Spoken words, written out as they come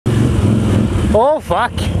Oh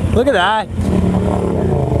fuck, look at that.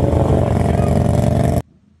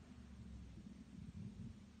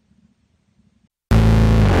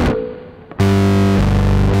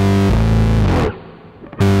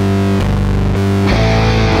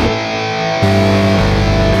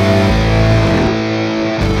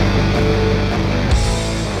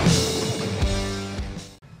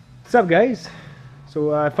 What's up guys?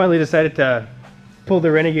 So I finally decided to pull the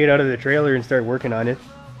Renegade out of the trailer and start working on it.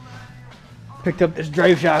 Picked up this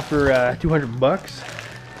drive shaft for 200 bucks.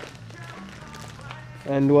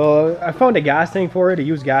 And well, I found a gas tank for it, a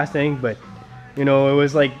used gas tank, but you know, it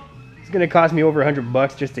was like, it's gonna cost me over 100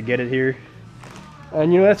 bucks just to get it here.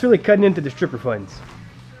 And you know, that's really cutting into the stripper funds.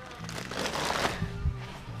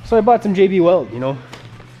 So I bought some JB Weld, you know.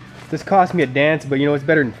 This cost me a dance, but you know, it's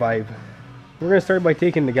better than 5. We're gonna start by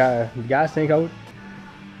taking the gas tank out,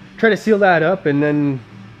 try to seal that up, and then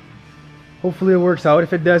hopefully it works out.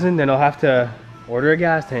 If it doesn't, then I'll have to order a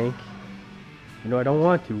gas tank. You know, I don't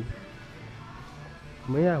want to.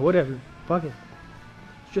 But yeah, whatever. Fuck it.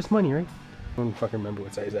 It's just money, right? I don't fucking remember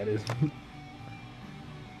what size that is. I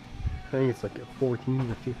think it's like a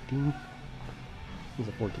 14 or 15. It's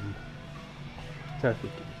a 14. It's not a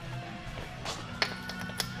 15.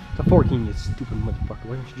 It's a 14, you stupid motherfucker.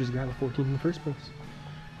 Why didn't you just grab a 14 in the first place?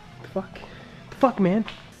 The fuck? The fuck, man?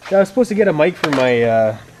 Yeah, I was supposed to get a mic for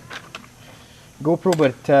my GoPro,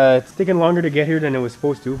 but it's taking longer to get here than it was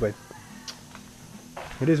supposed to, but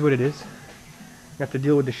it is what it is. I have to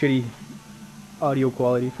deal with the shitty audio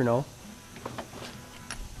quality for now.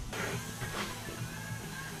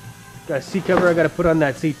 Got a seat cover I gotta put on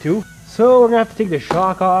that seat too. So we're gonna have to take the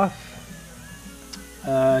shock off.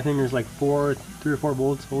 I think there's like 3 or 4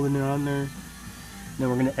 bolts holding it on there. Then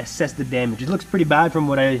we're gonna assess the damage. It looks pretty bad from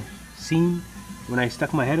what I seen when I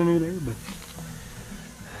stuck my head under there, but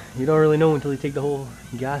you don't really know until you take the whole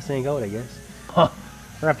gas tank out, I guess. Huh.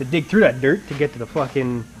 We're gonna have to dig through that dirt to get to the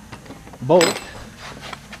fucking bolt.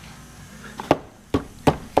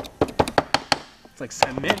 It's like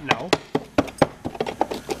cement now.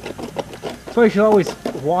 So you should always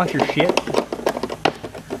wash your shit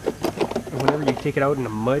whenever you take it out in the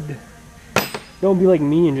mud. Don't be like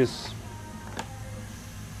me and just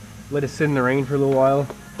let it sit in the rain for a little while.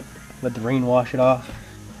 Let the rain wash it off.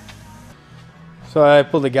 So I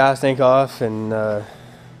pulled the gas tank off, and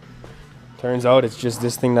turns out it's just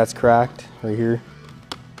this thing that's cracked right here.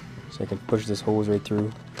 So I can push this hose right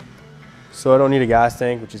through. So I don't need a gas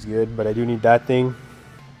tank, which is good, but I do need that thing.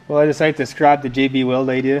 Well, I decided to scrap the JB Weld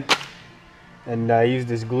idea, and I used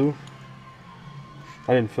this glue.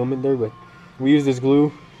 I didn't film it there, but we used this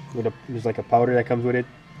glue. There's like a powder that comes with it.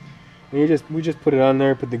 And we just put it on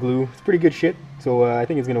there, put the glue. It's pretty good shit, so I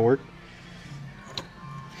think it's gonna work.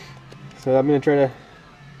 So I'm gonna try to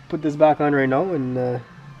put this back on right now, and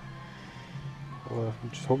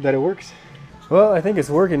just hope that it works. Well, I think it's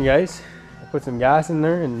working, guys. I put some gas in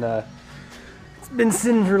there, and it's been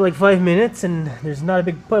sitting for like 5 minutes, and there's not a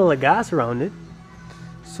big puddle of gas around it.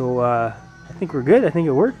 So I think we're good. I think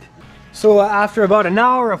it worked. So after about an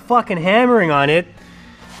hour of fucking hammering on it,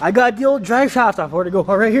 I got the old drive shaft off. Where'd it go?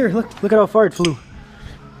 Oh, right here. Look at how far it flew.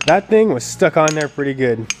 That thing was stuck on there pretty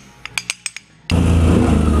good.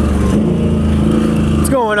 What's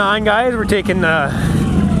going on, guys? We're taking,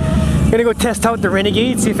 gonna go test out the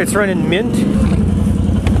Renegade, see if it's running mint.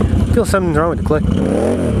 I feel something's wrong with the click.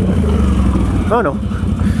 Oh no.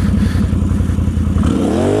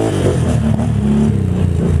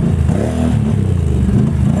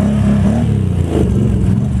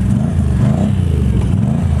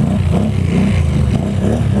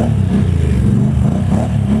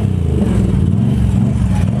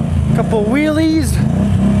 Couple wheelies.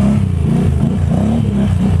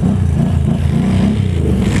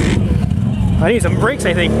 I need some brakes,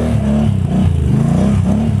 I think.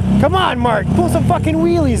 Come on, Mark, pull some fucking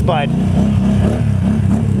wheelies, bud.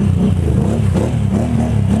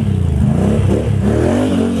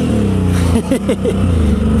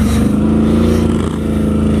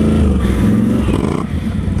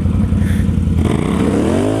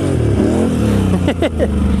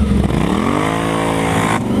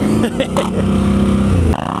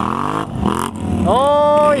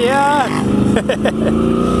 Oh yeah.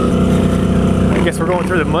 I guess we're going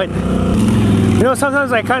through the mud. You know,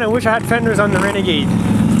 sometimes I kind of wish I had fenders on the Renegade.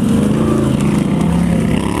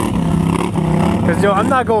 Because, you know, I'm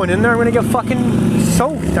not going in there. I'm going to get fucking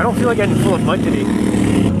soaked. I don't feel like getting full of mud today.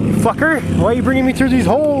 You fucker, why are you bringing me through these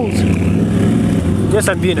holes? Yes,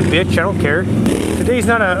 I'm being a bitch. I don't care. Today's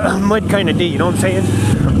not a mud kind of day, you know what I'm saying?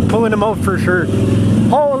 I'm pulling them out for sure.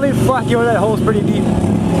 Holy fuck, yo, that hole's pretty deep.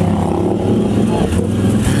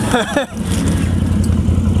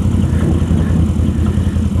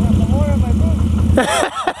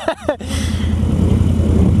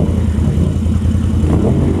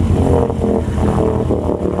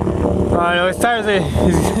 has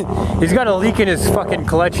a, he's got a leak in his fucking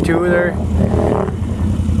clutch too there.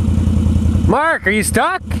 Mark, are you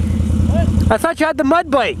stuck? What? I thought you had the mud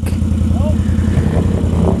bike. No.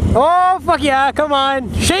 Oh, fuck yeah, come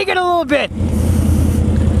on. Shake it a little bit.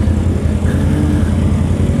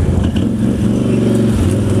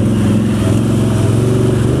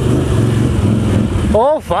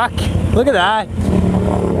 Oh, fuck. Look at that.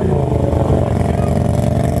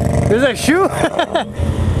 There's a shoe.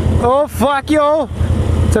 Oh, fuck, yo.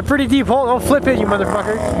 It's a pretty deep hole. Don't flip it, you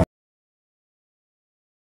motherfucker.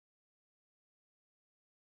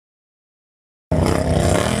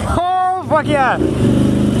 Oh, fuck yeah.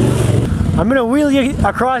 I'm gonna wheel you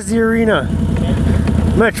across the arena.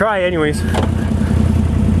 I'm gonna try anyways.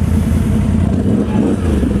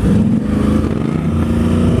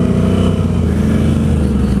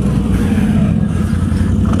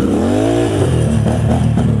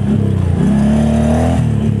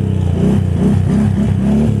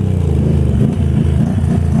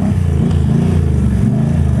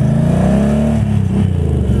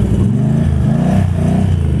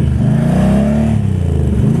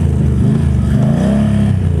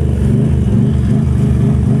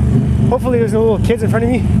 Hopefully there's no little kids in front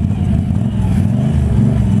of me.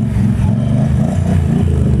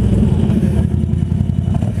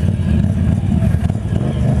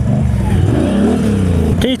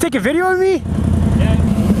 Can you take a video of me? Yeah.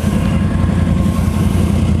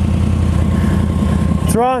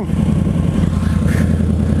 What's wrong?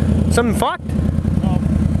 Something fucked? No.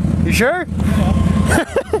 You sure?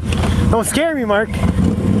 Yeah. Don't scare me, Mark.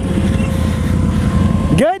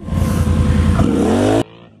 Good?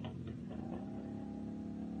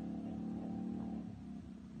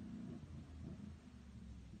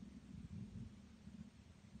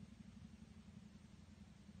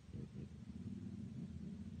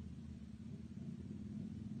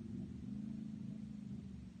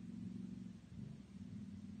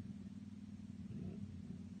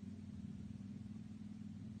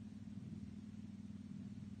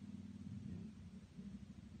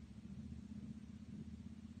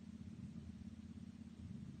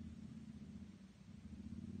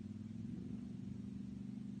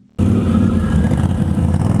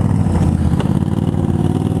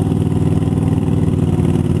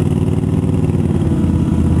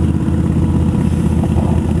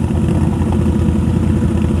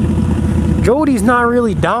 Jody's not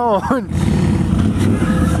really down.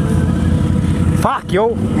 Fuck,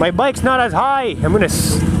 yo, my bike's not as high. I'm gonna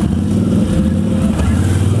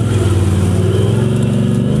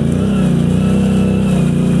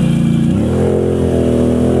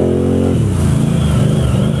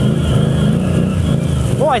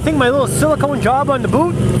oh, I think my little silicone job on the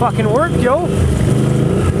boot fucking worked, yo.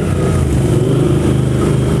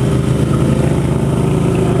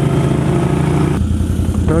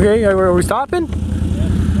 Okay, are we stopping? Yeah,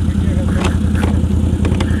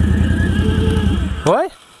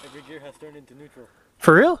 what? Every gear has turned into neutral.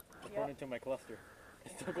 For real? It's turned into my cluster.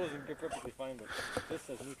 It still goes in gear perfectly fine, but this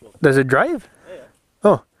says neutral. Does it drive? Yeah, yeah.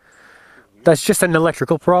 Oh. That's just an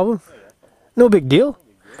electrical problem? Oh, yeah. No big deal.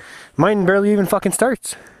 Mine barely even fucking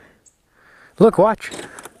starts. Look, watch.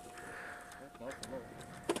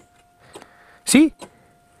 See? Is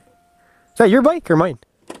that your bike or mine?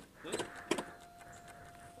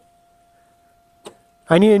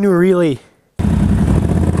 I need a new relay.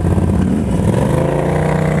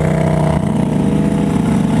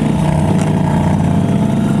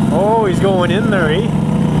 Oh, he's going in there, eh?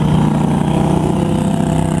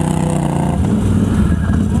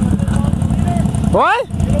 What?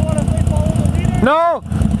 You don't want to play follow the leader? No,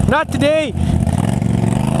 not today.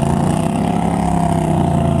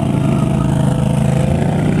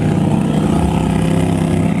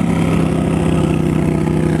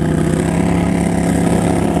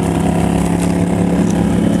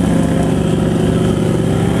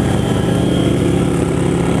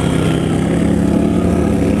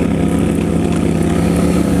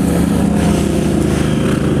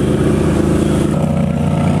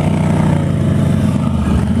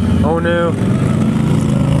 Oh no.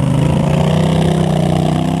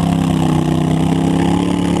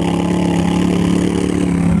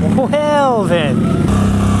 Well then.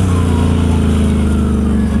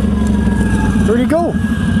 Where'd he go?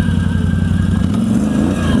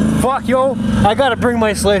 Fuck, yo. I gotta bring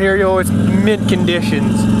my sled here, yo. It's mint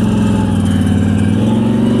conditions.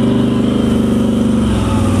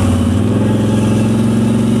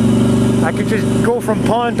 I could just go from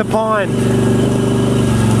pond to pond.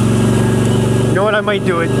 You know what, I might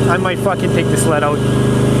do it. I might fucking take the sled out.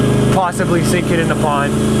 Possibly sink it in the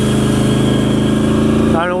pond.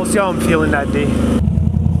 I don't know, we'll see how I'm feeling that day.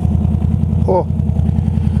 Oh.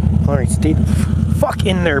 Alright, stay the fuck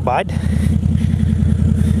in there, bud.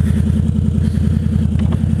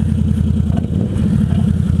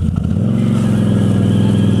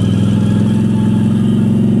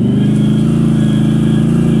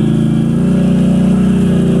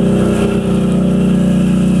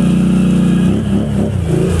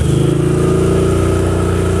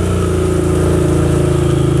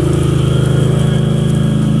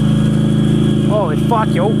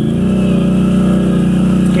 Fuck, yo.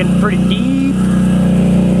 It's getting pretty deep.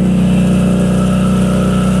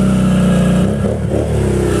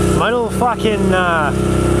 My little fucking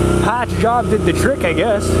hatch job did the trick, I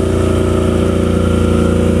guess.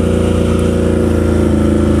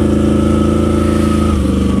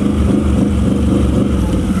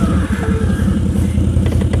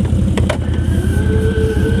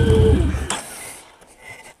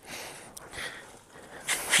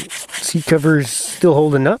 Seat cover's still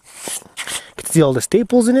holding up. Can see all the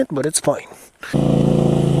staples in it, but it's fine.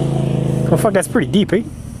 Oh fuck, that's pretty deep, eh?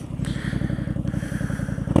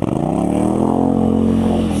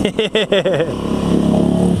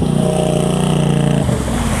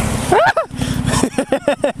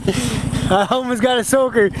 I almost got a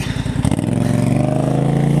soaker.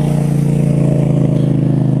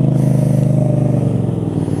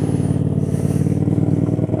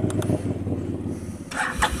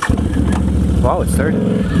 Wow, it started.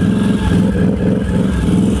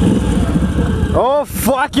 Oh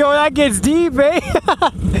fuck, yo, that gets deep, eh?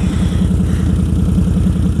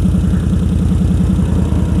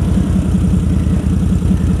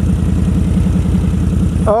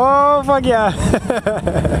 Oh fuck yeah.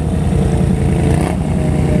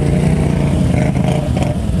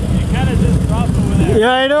 You kinda just dropped over there.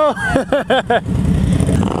 Yeah, I know.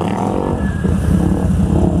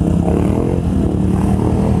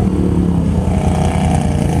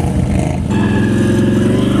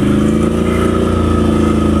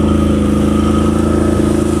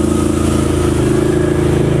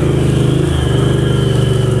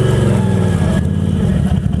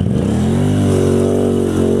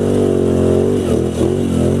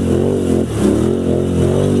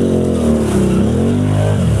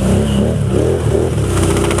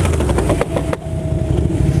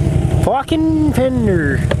 Fucking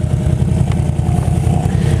fender.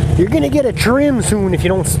 You're gonna get a trim soon if you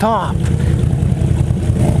don't stop.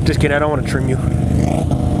 Just kidding, I don't want to trim you.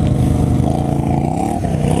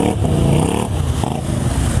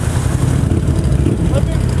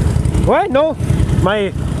 What? No.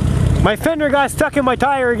 My fender got stuck in my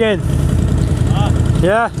tire again.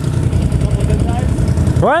 Yeah. Couple zip ties?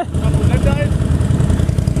 What? Couple zip ties?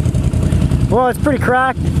 Well, it's pretty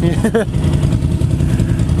cracked.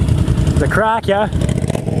 The crack, yeah.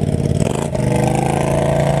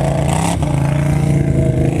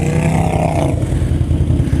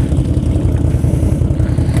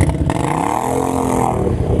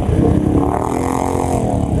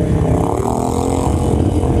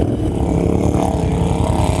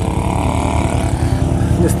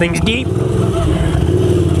 This thing's deep.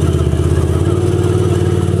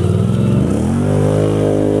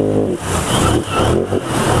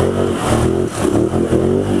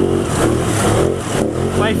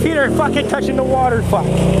 My feet are fucking touching the water, fuck.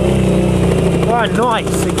 Oh,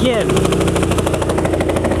 nice, again.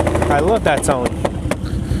 I love that sound.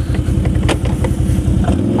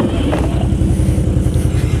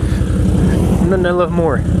 And then I love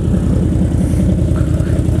more.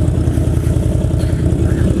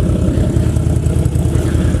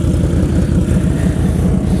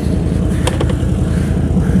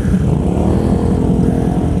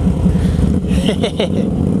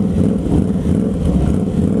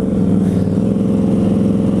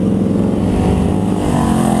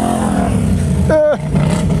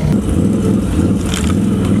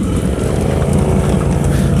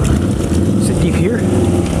 Is it deep here?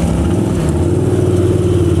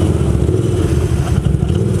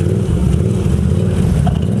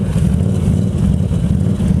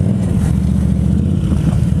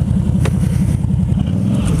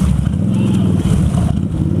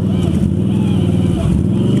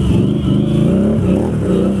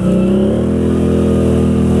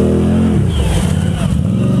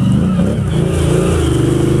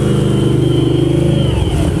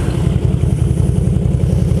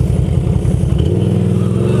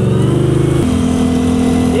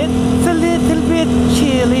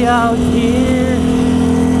 Out here.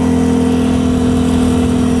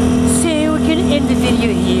 Say we're gonna end the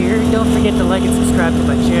video here. Don't forget to like and subscribe to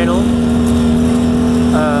my channel.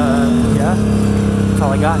 Yeah, that's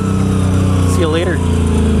all I got. See you later.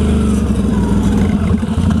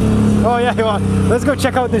 Oh yeah, well, let's go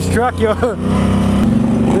check out this truck, yo.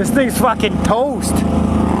 This thing's fucking toast.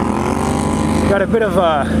 Got a bit of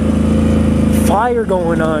a fire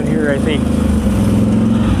going on here, I think.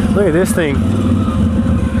 Look at this thing.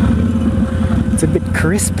 It's a bit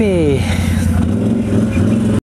crispy.